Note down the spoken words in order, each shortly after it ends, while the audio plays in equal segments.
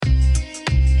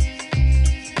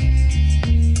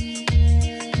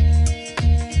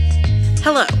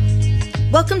Hello.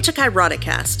 Welcome to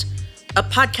Kairoticast, a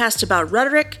podcast about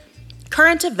rhetoric,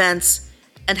 current events,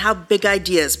 and how big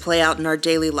ideas play out in our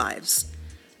daily lives.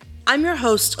 I'm your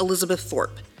host, Elizabeth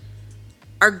Thorpe.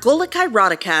 Our goal at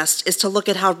Kairoticast is to look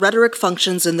at how rhetoric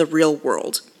functions in the real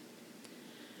world.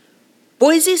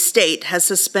 Boise State has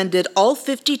suspended all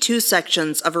 52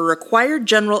 sections of a required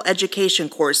general education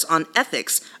course on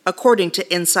ethics, according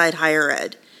to Inside Higher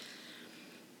Ed.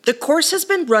 The course has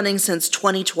been running since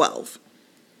 2012.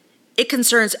 It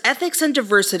concerns ethics and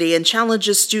diversity and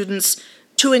challenges students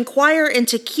to inquire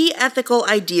into key ethical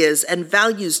ideas and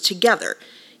values together,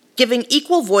 giving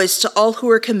equal voice to all who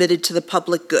are committed to the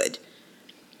public good.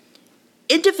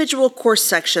 Individual course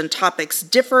section topics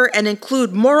differ and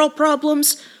include moral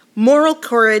problems, moral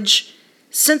courage,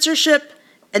 censorship,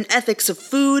 and ethics of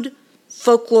food,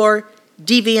 folklore,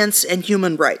 deviance, and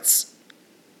human rights.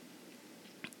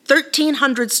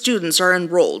 1,300 students are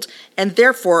enrolled and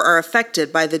therefore are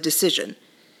affected by the decision.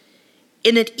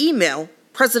 In an email,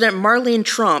 President Marlene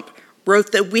Trump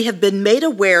wrote that we have been made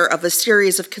aware of a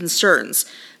series of concerns,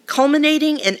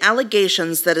 culminating in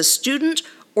allegations that a student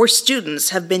or students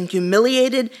have been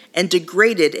humiliated and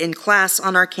degraded in class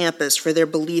on our campus for their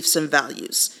beliefs and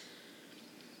values.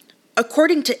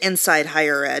 According to Inside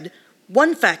Higher Ed,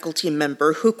 one faculty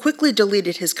member who quickly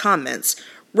deleted his comments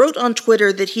wrote on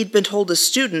Twitter that he'd been told a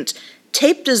student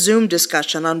taped a Zoom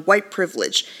discussion on white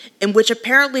privilege in which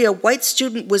apparently a white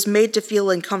student was made to feel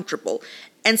uncomfortable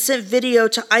and sent video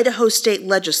to Idaho State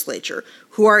Legislature,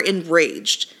 who are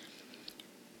enraged.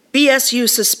 BSU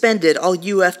suspended all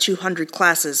UF 200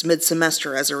 classes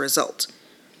mid-semester as a result.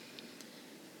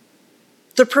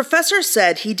 The professor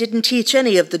said he didn't teach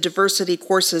any of the diversity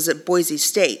courses at Boise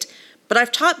State, but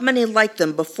I've taught many like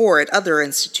them before at other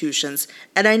institutions,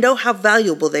 and I know how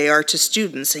valuable they are to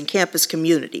students and campus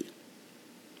community.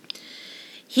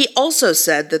 He also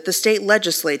said that the state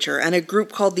legislature and a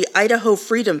group called the Idaho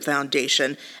Freedom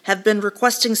Foundation have been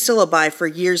requesting syllabi for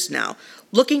years now,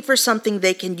 looking for something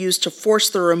they can use to force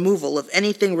the removal of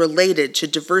anything related to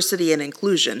diversity and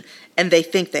inclusion, and they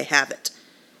think they have it.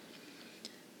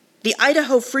 The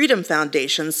Idaho Freedom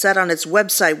Foundation said on its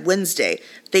website Wednesday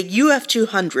that UF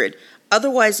 200,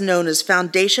 otherwise known as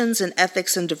Foundations in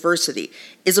Ethics and Diversity,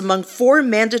 is among 4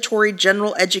 mandatory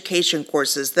general education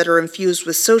courses that are infused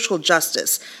with social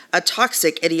justice, a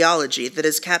toxic ideology that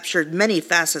has captured many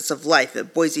facets of life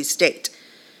at Boise State.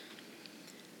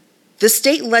 The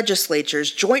state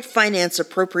legislature's Joint Finance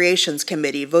Appropriations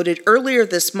Committee voted earlier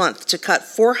this month to cut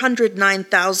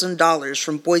 $409,000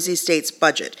 from Boise State's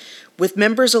budget, with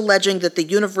members alleging that the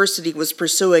university was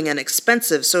pursuing an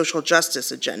expensive social justice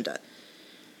agenda.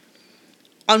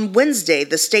 On Wednesday,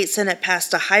 the state Senate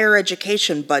passed a higher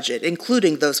education budget,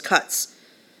 including those cuts.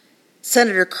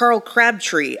 Senator Carl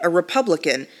Crabtree, a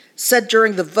Republican, said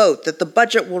during the vote that the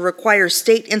budget will require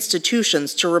state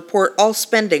institutions to report all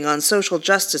spending on social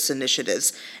justice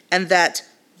initiatives, and that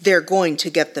they're going to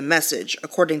get the message,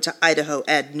 according to Idaho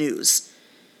Ed News.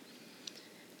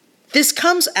 This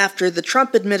comes after the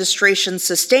Trump administration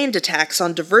sustained attacks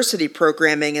on diversity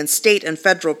programming in state and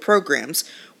federal programs,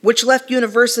 which left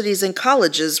universities and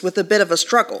colleges with a bit of a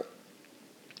struggle.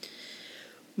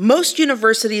 Most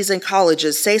universities and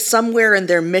colleges say somewhere in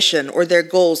their mission or their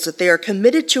goals that they are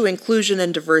committed to inclusion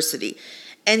and diversity,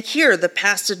 and here the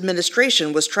past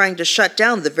administration was trying to shut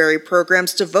down the very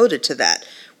programs devoted to that,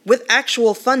 with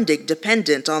actual funding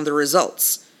dependent on the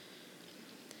results.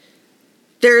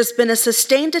 There has been a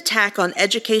sustained attack on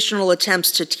educational attempts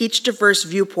to teach diverse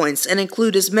viewpoints and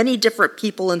include as many different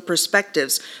people and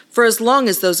perspectives for as long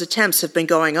as those attempts have been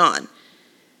going on.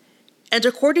 And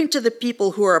according to the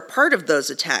people who are a part of those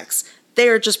attacks, they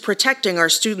are just protecting our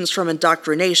students from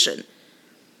indoctrination.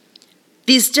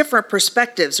 These different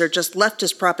perspectives are just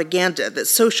leftist propaganda that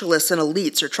socialists and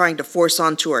elites are trying to force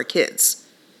onto our kids.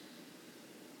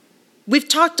 We've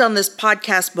talked on this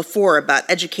podcast before about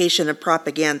education and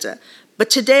propaganda, but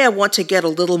today I want to get a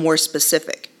little more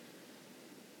specific.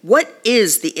 What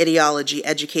is the ideology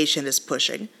education is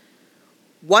pushing?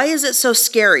 Why is it so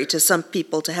scary to some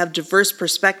people to have diverse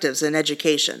perspectives in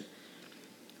education?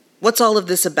 What's all of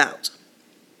this about?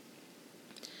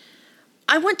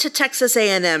 I went to Texas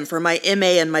A&M for my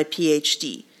MA and my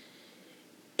PhD.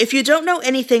 If you don't know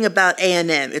anything about A&M,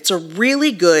 it's a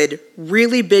really good,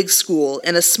 really big school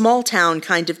in a small town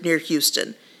kind of near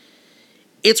Houston.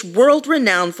 It's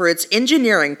world-renowned for its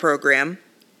engineering program,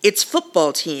 its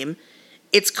football team,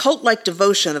 its cult-like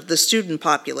devotion of the student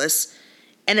populace,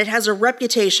 and it has a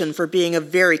reputation for being a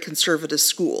very conservative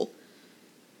school.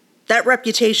 That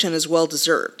reputation is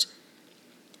well-deserved.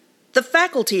 The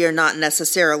faculty are not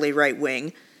necessarily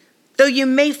right-wing. though you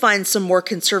may find some more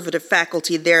conservative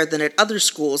faculty there than at other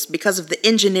schools because of the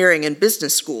engineering and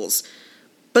business schools,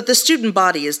 but the student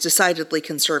body is decidedly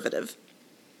conservative.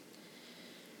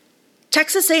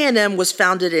 Texas A&M was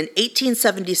founded in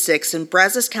 1876 in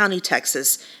Brazos County,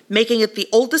 Texas, making it the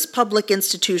oldest public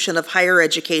institution of higher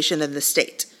education in the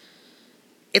state.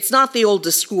 It's not the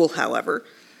oldest school, however.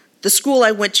 The school I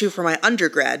went to for my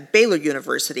undergrad, Baylor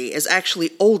University, is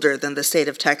actually older than the state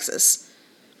of Texas.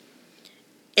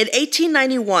 In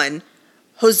 1891,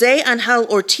 Jose Angel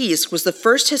Ortiz was the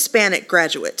first Hispanic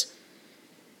graduate.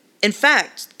 In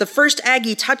fact, the first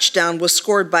Aggie touchdown was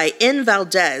scored by N.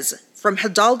 Valdez from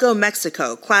Hidalgo,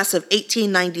 Mexico, class of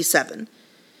 1897.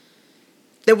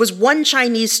 There was one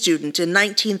Chinese student in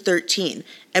 1913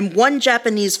 and one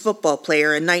Japanese football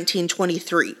player in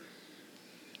 1923.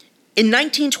 In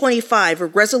 1925, a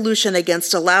resolution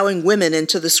against allowing women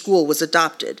into the school was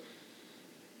adopted.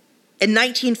 In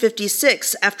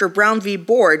 1956, after Brown v.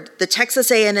 Board, the Texas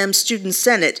A&M Student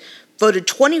Senate voted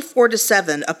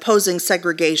 24-7 opposing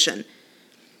segregation.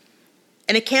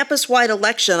 In a campus-wide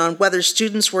election on whether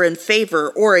students were in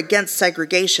favor or against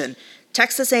segregation,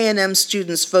 Texas A&M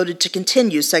students voted to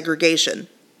continue segregation.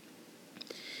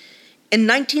 In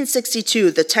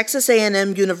 1962, the Texas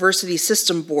A&M University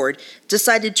System Board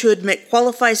decided to admit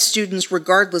qualified students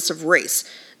regardless of race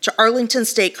to Arlington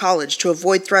State College to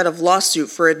avoid threat of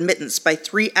lawsuit for admittance by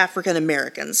 3 African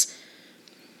Americans.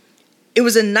 It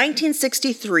was in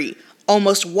 1963,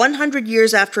 almost 100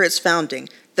 years after its founding,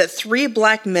 that 3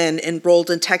 black men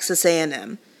enrolled in Texas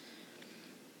A&M.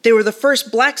 They were the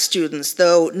first black students,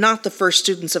 though not the first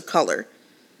students of color.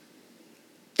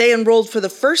 They enrolled for the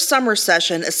first summer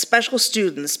session as special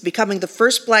students, becoming the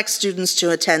first black students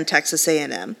to attend Texas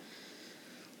A&M.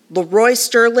 Leroy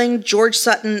Sterling, George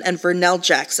Sutton, and Vernell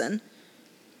Jackson.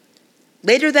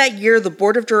 Later that year, the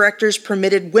board of directors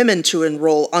permitted women to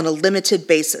enroll on a limited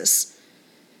basis.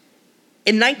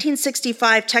 In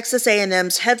 1965, Texas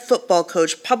A&M's head football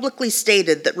coach publicly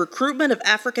stated that recruitment of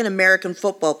African American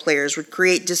football players would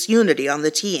create disunity on the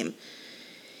team.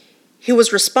 He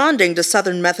was responding to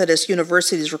Southern Methodist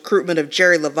University's recruitment of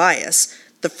Jerry Levias,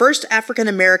 the first African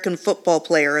American football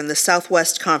player in the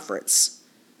Southwest Conference.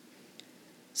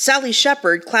 Sally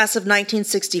Shepard, class of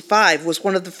 1965, was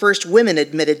one of the first women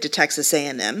admitted to Texas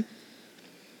A&M.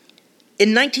 In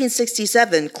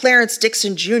 1967, Clarence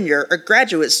Dixon Jr., a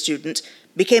graduate student,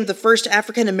 became the first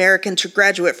African American to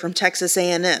graduate from Texas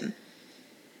A&M.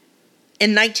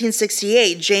 In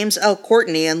 1968, James L.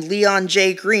 Courtney and Leon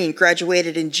J. Green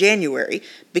graduated in January,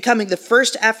 becoming the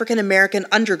first African American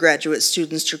undergraduate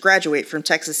students to graduate from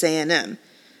Texas A&M.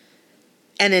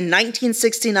 And in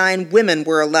 1969, women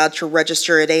were allowed to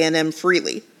register at A&M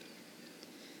freely.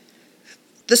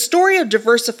 The story of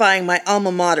diversifying my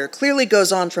alma mater clearly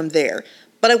goes on from there,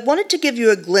 but I wanted to give you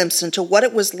a glimpse into what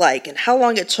it was like and how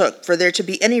long it took for there to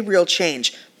be any real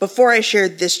change before I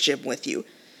shared this gem with you.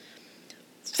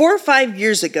 4 or 5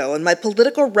 years ago, in my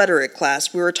political rhetoric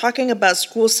class, we were talking about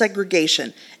school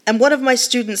segregation, and one of my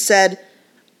students said,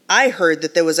 "I heard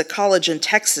that there was a college in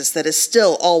Texas that is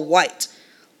still all white.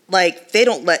 Like, they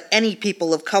don't let any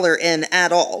people of color in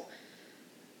at all."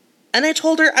 And I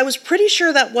told her I was pretty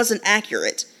sure that wasn't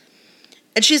accurate.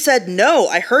 And she said, "No,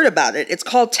 I heard about it. It's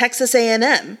called Texas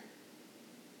A&M.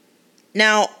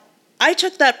 Now, I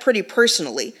took that pretty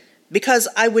personally, because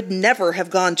I would never have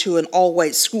gone to an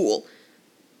all-white school.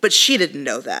 But she didn't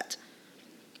know that.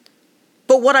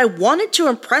 But what I wanted to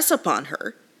impress upon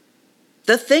her,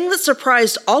 the thing that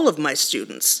surprised all of my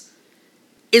students,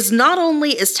 is not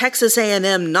only is Texas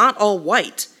A&M not all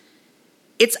white,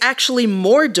 it's actually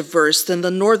more diverse than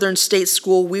the Northern State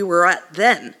School we were at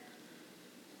then.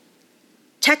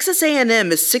 Texas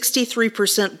A&M is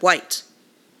 63% white.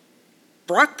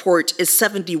 Brockport is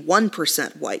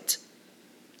 71% white.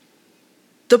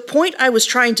 The point I was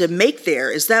trying to make there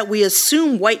is that we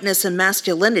assume whiteness and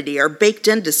masculinity are baked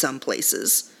into some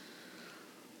places.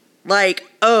 Like,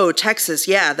 oh, Texas,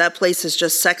 yeah, that place is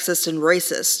just sexist and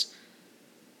racist.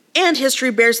 And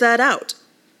history bears that out.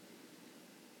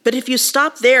 But if you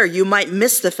stop there, you might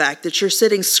miss the fact that you're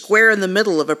sitting square in the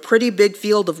middle of a pretty big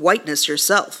field of whiteness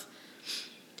yourself.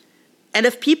 And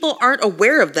if people aren't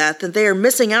aware of that, then they are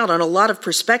missing out on a lot of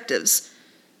perspectives.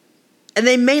 And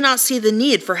they may not see the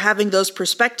need for having those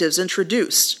perspectives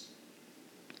introduced.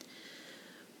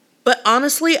 But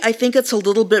honestly, I think it's a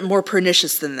little bit more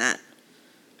pernicious than that.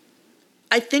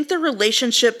 I think the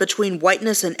relationship between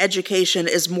whiteness and education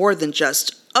is more than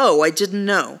just, oh, I didn't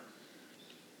know.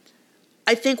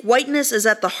 I think whiteness is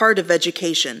at the heart of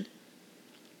education.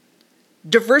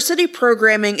 Diversity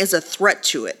programming is a threat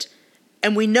to it,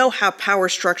 and we know how power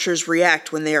structures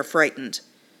react when they are frightened.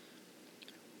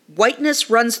 Whiteness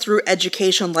runs through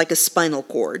education like a spinal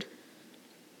cord,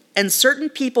 and certain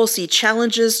people see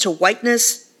challenges to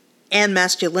whiteness and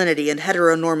masculinity and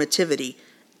heteronormativity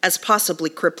as possibly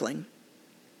crippling.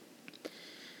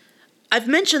 I've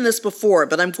mentioned this before,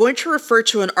 but I'm going to refer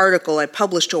to an article I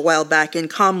published a while back in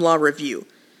Common Law Review.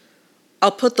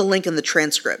 I'll put the link in the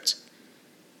transcript.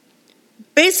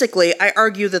 Basically, I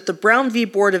argue that the Brown v.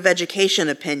 Board of Education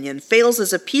opinion fails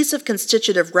as a piece of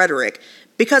constitutive rhetoric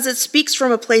because it speaks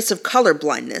from a place of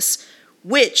colorblindness,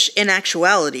 which, in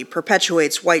actuality,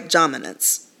 perpetuates white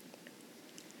dominance.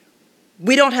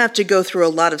 We don't have to go through a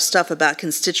lot of stuff about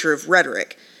constitutive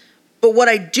rhetoric, but what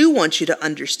I do want you to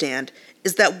understand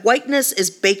is that whiteness is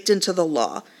baked into the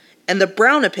law, and the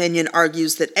Brown opinion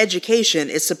argues that education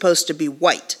is supposed to be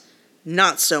white,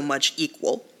 not so much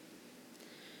equal.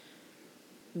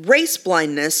 Race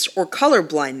blindness or color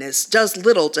blindness does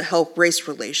little to help race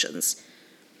relations.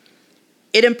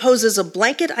 It imposes a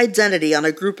blanket identity on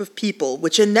a group of people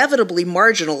which inevitably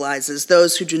marginalizes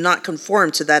those who do not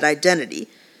conform to that identity.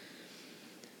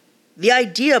 The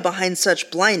idea behind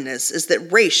such blindness is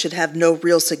that race should have no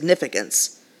real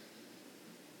significance.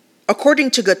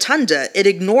 According to Gotunda, it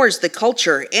ignores the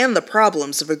culture and the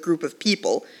problems of a group of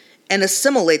people and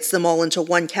assimilates them all into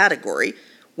one category,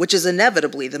 which is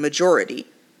inevitably the majority.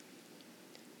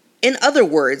 In other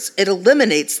words, it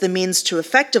eliminates the means to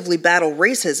effectively battle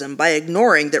racism by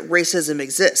ignoring that racism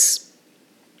exists.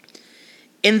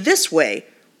 In this way,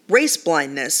 race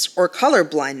blindness or color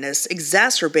blindness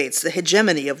exacerbates the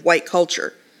hegemony of white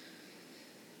culture.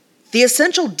 The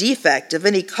essential defect of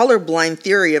any colorblind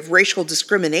theory of racial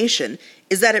discrimination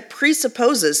is that it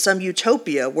presupposes some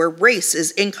utopia where race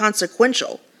is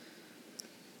inconsequential.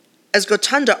 As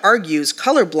Gotunda argues,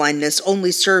 colorblindness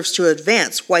only serves to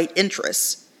advance white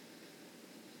interests.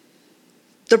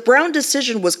 The Brown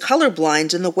decision was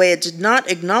colorblind in the way it did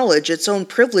not acknowledge its own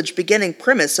privileged beginning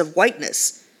premise of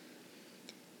whiteness.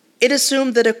 It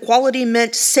assumed that equality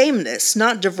meant sameness,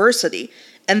 not diversity,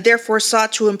 and therefore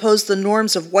sought to impose the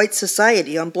norms of white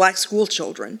society on black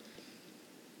schoolchildren.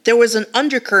 There was an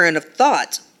undercurrent of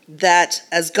thought that,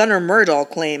 as Gunnar Myrdal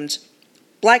claimed,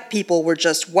 black people were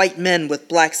just white men with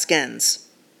black skins.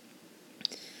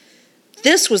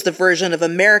 This was the version of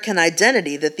American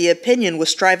identity that the opinion was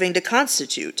striving to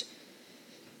constitute.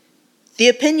 The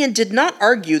opinion did not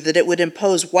argue that it would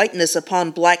impose whiteness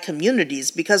upon black communities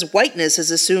because whiteness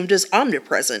is assumed as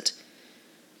omnipresent.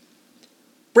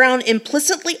 Brown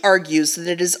implicitly argues that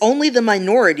it is only the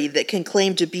minority that can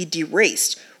claim to be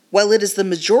deraced, while it is the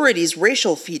majority's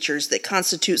racial features that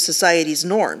constitute society's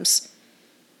norms.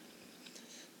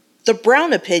 The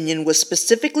Brown opinion was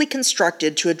specifically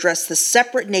constructed to address the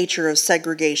separate nature of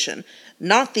segregation,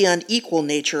 not the unequal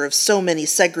nature of so many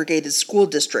segregated school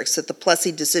districts that the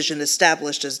Plessy decision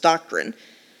established as doctrine.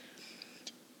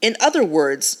 In other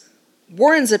words,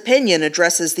 Warren's opinion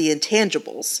addresses the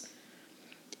intangibles.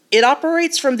 It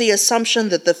operates from the assumption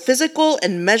that the physical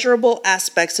and measurable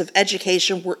aspects of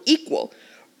education were equal,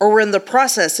 or were in the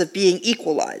process of being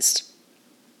equalized.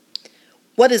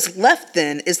 What is left,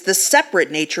 then, is the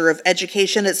separate nature of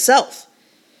education itself.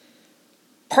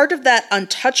 Part of that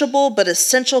untouchable but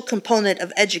essential component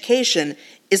of education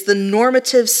is the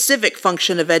normative civic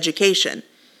function of education.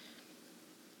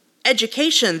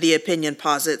 Education, the opinion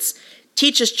posits,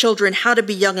 teaches children how to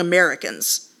be young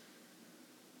Americans.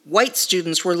 White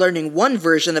students were learning one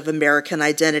version of American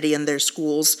identity in their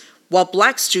schools, while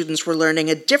black students were learning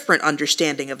a different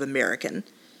understanding of American.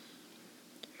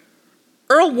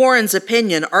 Earl Warren's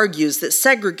opinion argues that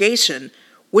segregation,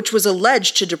 which was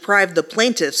alleged to deprive the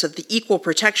plaintiffs of the equal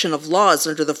protection of laws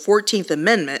under the 14th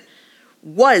Amendment,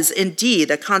 was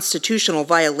indeed a constitutional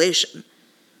violation.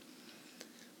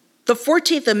 The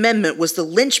 14th Amendment was the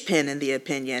linchpin in the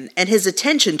opinion, and his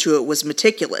attention to it was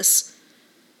meticulous.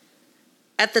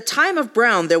 At the time of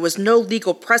Brown, there was no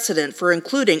legal precedent for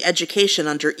including education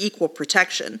under equal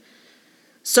protection.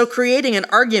 So creating an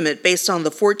argument based on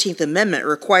the 14th Amendment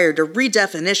required a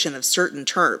redefinition of certain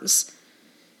terms.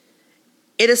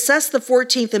 It assessed the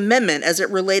 14th Amendment as it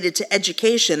related to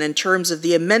education in terms of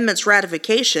the amendment's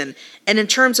ratification and in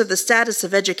terms of the status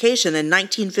of education in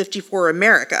 1954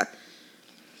 America.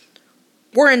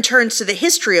 Warren turns to the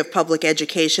history of public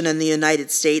education in the United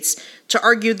States to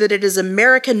argue that it is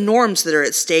American norms that are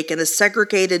at stake in a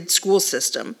segregated school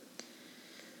system.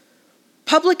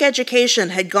 Public education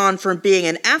had gone from being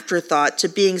an afterthought to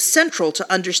being central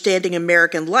to understanding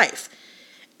American life,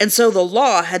 and so the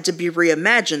law had to be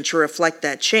reimagined to reflect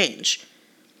that change.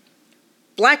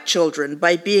 Black children,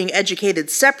 by being educated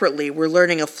separately, were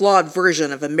learning a flawed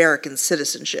version of American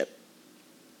citizenship.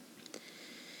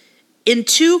 In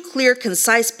 2 clear,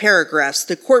 concise paragraphs,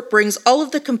 the court brings all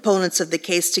of the components of the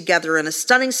case together in a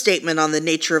stunning statement on the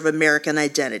nature of American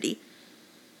identity.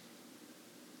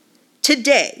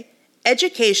 Today,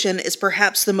 education is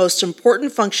perhaps the most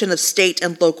important function of state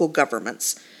and local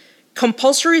governments.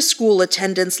 Compulsory school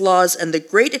attendance laws and the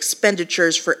great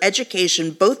expenditures for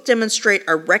education both demonstrate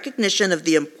our recognition of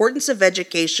the importance of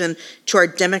education to our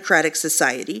democratic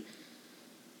society.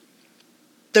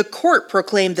 The court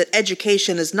proclaimed that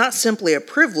education is not simply a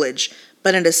privilege,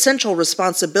 but an essential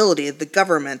responsibility of the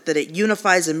government, that it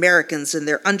unifies Americans in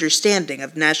their understanding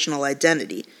of national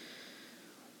identity.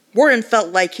 Warren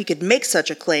felt like he could make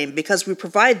such a claim because we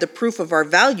provide the proof of our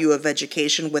value of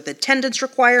education with attendance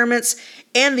requirements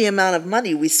and the amount of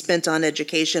money we spent on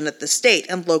education at the state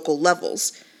and local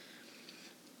levels.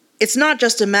 It's not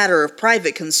just a matter of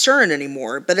private concern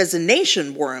anymore, but as a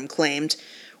nation, Warren claimed,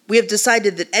 we have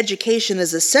decided that education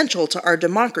is essential to our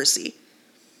democracy.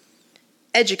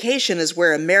 Education is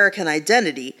where American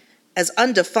identity, as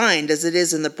undefined as it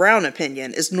is in the Brown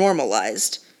opinion, is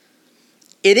normalized.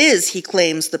 It is, he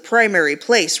claims, the primary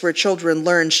place where children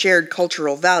learn shared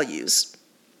cultural values.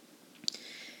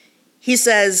 He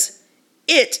says,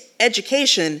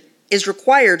 education, is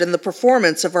required in the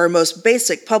performance of our most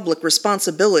basic public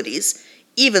responsibilities,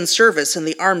 even service in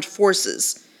the armed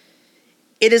forces.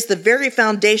 It is the very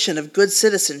foundation of good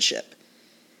citizenship.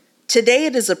 Today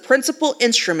it is a principal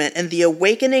instrument in the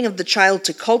awakening of the child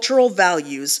to cultural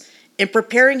values, in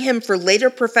preparing him for later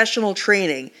professional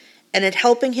training, and in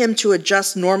helping him to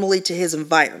adjust normally to his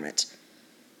environment.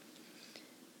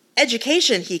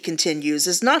 Education, he continues,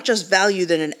 is not just valued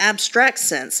in an abstract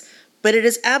sense, but it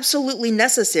is absolutely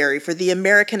necessary for the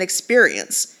American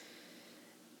experience.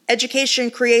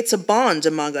 Education creates a bond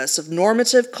among us of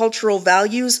normative cultural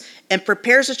values and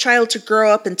prepares a child to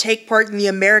grow up and take part in the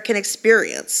American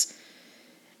experience.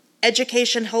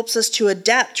 Education helps us to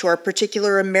adapt to our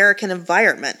particular American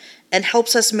environment and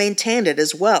helps us maintain it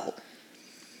as well.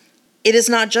 It is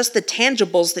not just the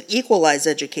tangibles that equalize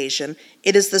education,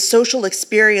 it is the social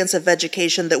experience of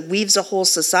education that weaves a whole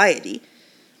society.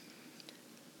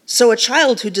 So a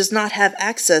child who does not have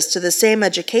access to the same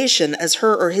education as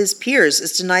her or his peers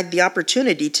is denied the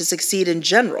opportunity to succeed in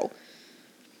general.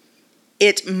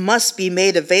 It must be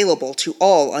made available to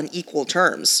all on equal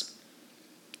terms.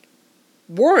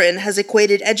 Warren has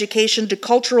equated education to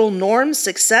cultural norms,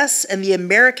 success, and the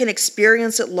American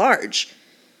experience at large.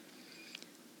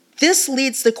 This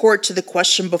leads the court to the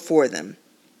question before them.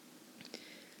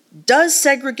 Does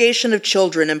segregation of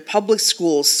children in public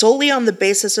schools solely on the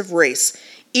basis of race,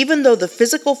 even though the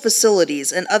physical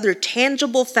facilities and other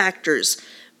tangible factors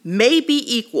may be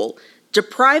equal,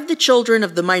 deprive the children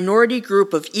of the minority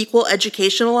group of equal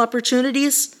educational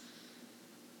opportunities?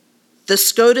 The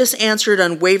SCOTUS answered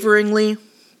unwaveringly,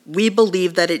 we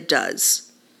believe that it does.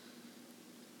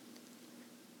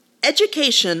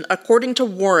 Education, according to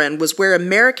Warren, was where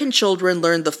American children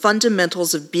learned the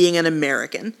fundamentals of being an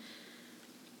American.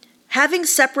 Having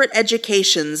separate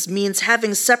educations means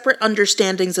having separate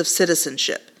understandings of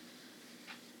citizenship.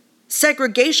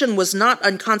 Segregation was not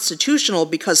unconstitutional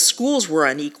because schools were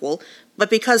unequal,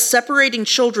 but because separating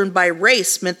children by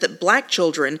race meant that black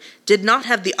children did not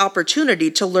have the opportunity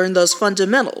to learn those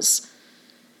fundamentals.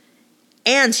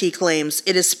 And, he claims,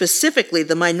 it is specifically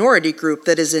the minority group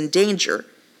that is in danger.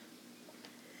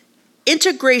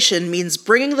 Integration means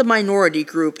bringing the minority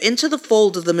group into the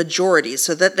fold of the majority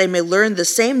so that they may learn the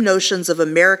same notions of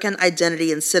American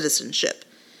identity and citizenship.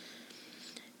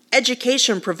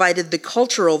 Education provided the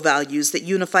cultural values that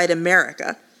unified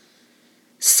America.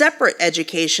 Separate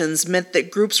educations meant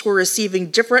that groups were receiving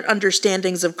different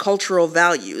understandings of cultural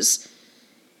values.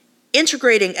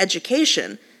 Integrating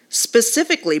education,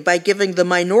 specifically by giving the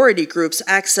minority groups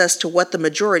access to what the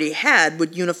majority had,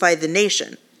 would unify the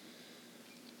nation.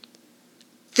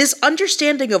 This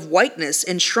understanding of whiteness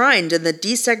enshrined in the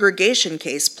desegregation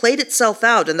case played itself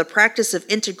out in the practice of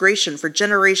integration for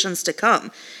generations to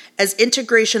come, as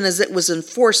integration as it was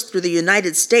enforced through the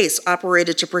United States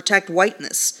operated to protect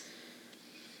whiteness.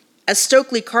 As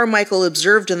Stokely Carmichael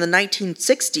observed in the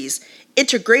 1960s,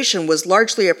 integration was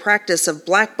largely a practice of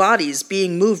black bodies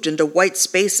being moved into white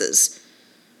spaces.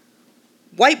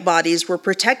 White bodies were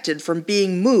protected from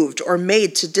being moved or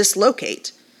made to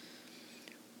dislocate.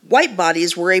 White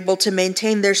bodies were able to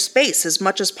maintain their space as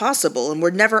much as possible and were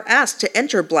never asked to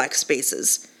enter black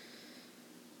spaces.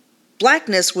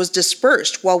 Blackness was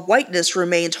dispersed while whiteness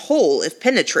remained whole if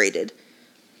penetrated.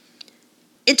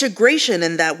 Integration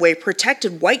in that way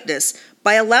protected whiteness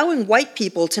by allowing white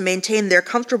people to maintain their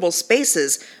comfortable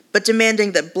spaces, but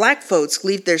demanding that black folks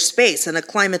leave their space and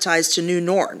acclimatize to new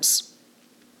norms.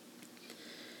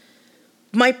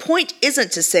 My point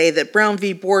isn't to say that Brown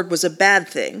v. Board was a bad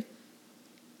thing.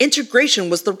 Integration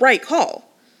was the right call.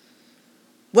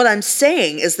 What I'm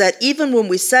saying is that even when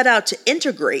we set out to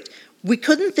integrate, we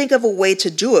couldn't think of a way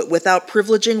to do it without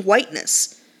privileging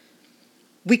whiteness.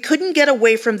 We couldn't get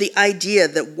away from the idea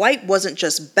that white wasn't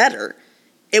just better,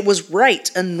 it was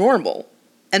right and normal,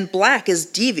 and black is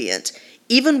deviant,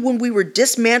 even when we were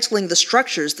dismantling the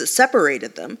structures that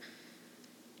separated them.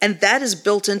 And that is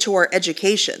built into our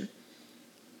education.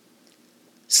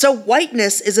 So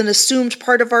whiteness is an assumed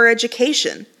part of our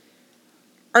education.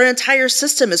 Our entire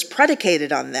system is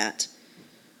predicated on that.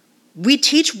 We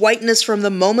teach whiteness from the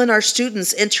moment our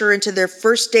students enter into their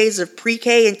first days of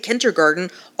pre-K and kindergarten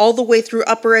all the way through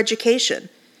upper education.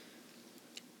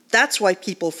 That's why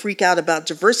people freak out about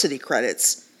diversity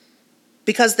credits,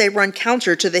 because they run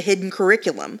counter to the hidden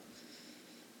curriculum.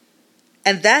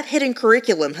 And that hidden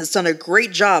curriculum has done a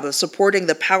great job of supporting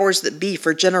the powers that be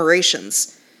for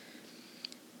generations.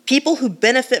 People who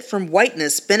benefit from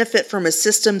whiteness benefit from a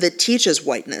system that teaches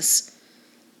whiteness.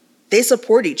 They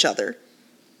support each other.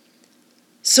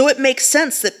 So it makes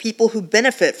sense that people who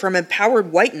benefit from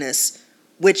empowered whiteness,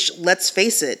 which, let's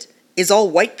face it, is all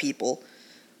white people,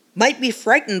 might be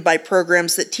frightened by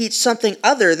programs that teach something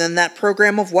other than that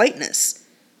program of whiteness.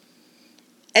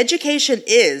 Education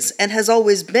is, and has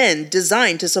always been,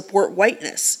 designed to support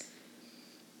whiteness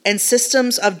and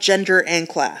systems of gender and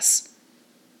class.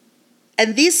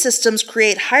 And these systems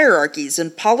create hierarchies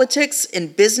in politics,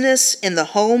 in business, in the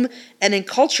home, and in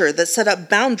culture that set up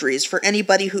boundaries for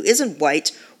anybody who isn't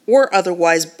white or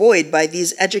otherwise buoyed by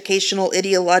these educational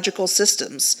ideological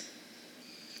systems.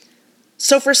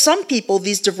 So for some people,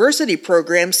 these diversity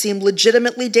programs seem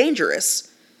legitimately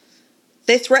dangerous.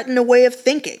 They threaten a way of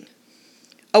thinking,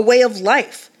 a way of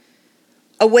life,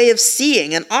 a way of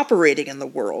seeing and operating in the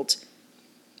world.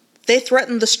 They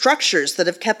threaten the structures that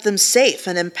have kept them safe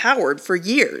and empowered for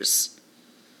years.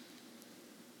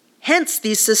 Hence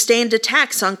these sustained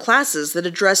attacks on classes that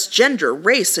address gender,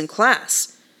 race, and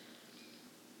class.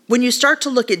 When you start to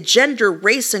look at gender,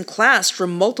 race, and class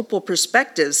from multiple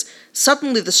perspectives,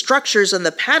 suddenly the structures and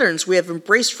the patterns we have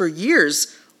embraced for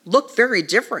years look very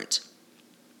different.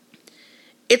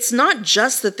 It's not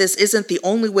just that this isn't the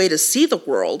only way to see the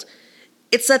world,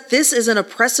 it's that this is an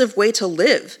oppressive way to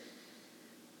live.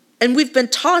 And we've been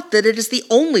taught that it is the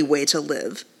only way to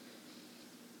live.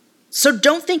 So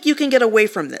don't think you can get away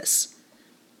from this.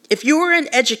 If you are an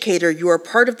educator, you are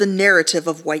part of the narrative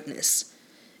of whiteness.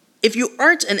 If you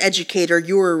aren't an educator,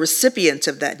 you are a recipient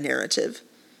of that narrative.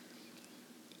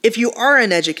 If you are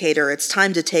an educator, it's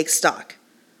time to take stock.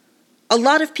 A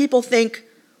lot of people think,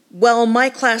 well,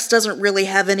 my class doesn't really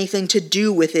have anything to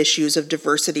do with issues of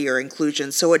diversity or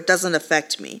inclusion, so it doesn't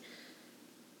affect me.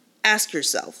 Ask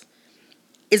yourself,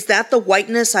 is that the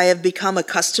whiteness I have become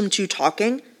accustomed to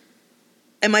talking?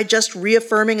 Am I just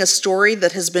reaffirming a story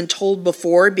that has been told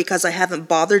before because I haven't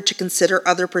bothered to consider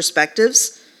other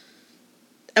perspectives?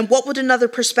 And what would another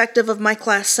perspective of my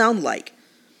class sound like?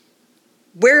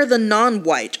 Where are the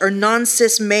non-white or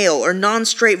non-cis male or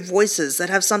non-straight voices that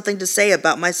have something to say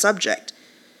about my subject?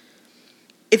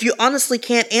 If you honestly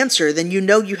can't answer, then you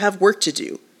know you have work to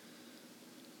do.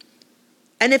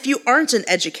 And if you aren't an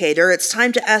educator, it's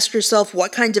time to ask yourself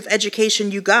what kind of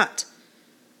education you got.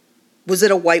 Was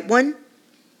it a white one?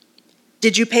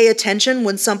 Did you pay attention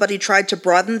when somebody tried to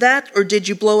broaden that, or did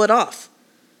you blow it off?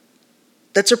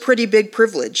 That's a pretty big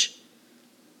privilege.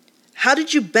 How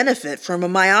did you benefit from a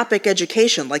myopic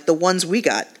education like the ones we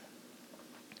got?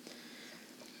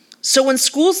 So when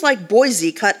schools like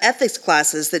Boise cut ethics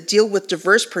classes that deal with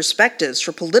diverse perspectives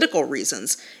for political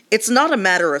reasons, it's not a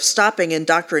matter of stopping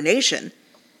indoctrination.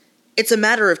 It's a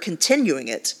matter of continuing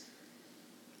it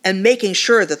and making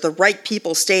sure that the right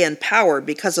people stay in power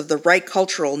because of the right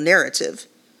cultural narrative.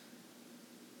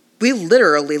 We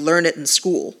literally learn it in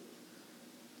school.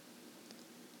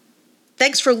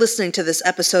 Thanks for listening to this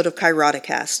episode of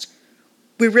Kairoticast.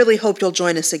 We really hope you'll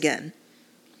join us again.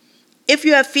 If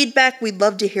you have feedback, we'd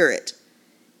love to hear it.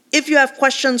 If you have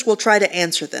questions, we'll try to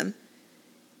answer them.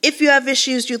 If you have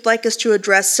issues you'd like us to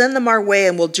address, send them our way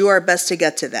and we'll do our best to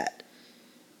get to that.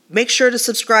 Make sure to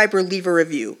subscribe or leave a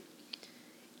review.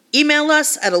 Email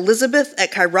us at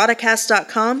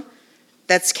elizabeth@kairoticast.com.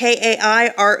 That's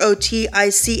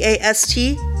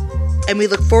KAIROTICAST. And we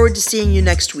look forward to seeing you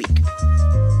next week.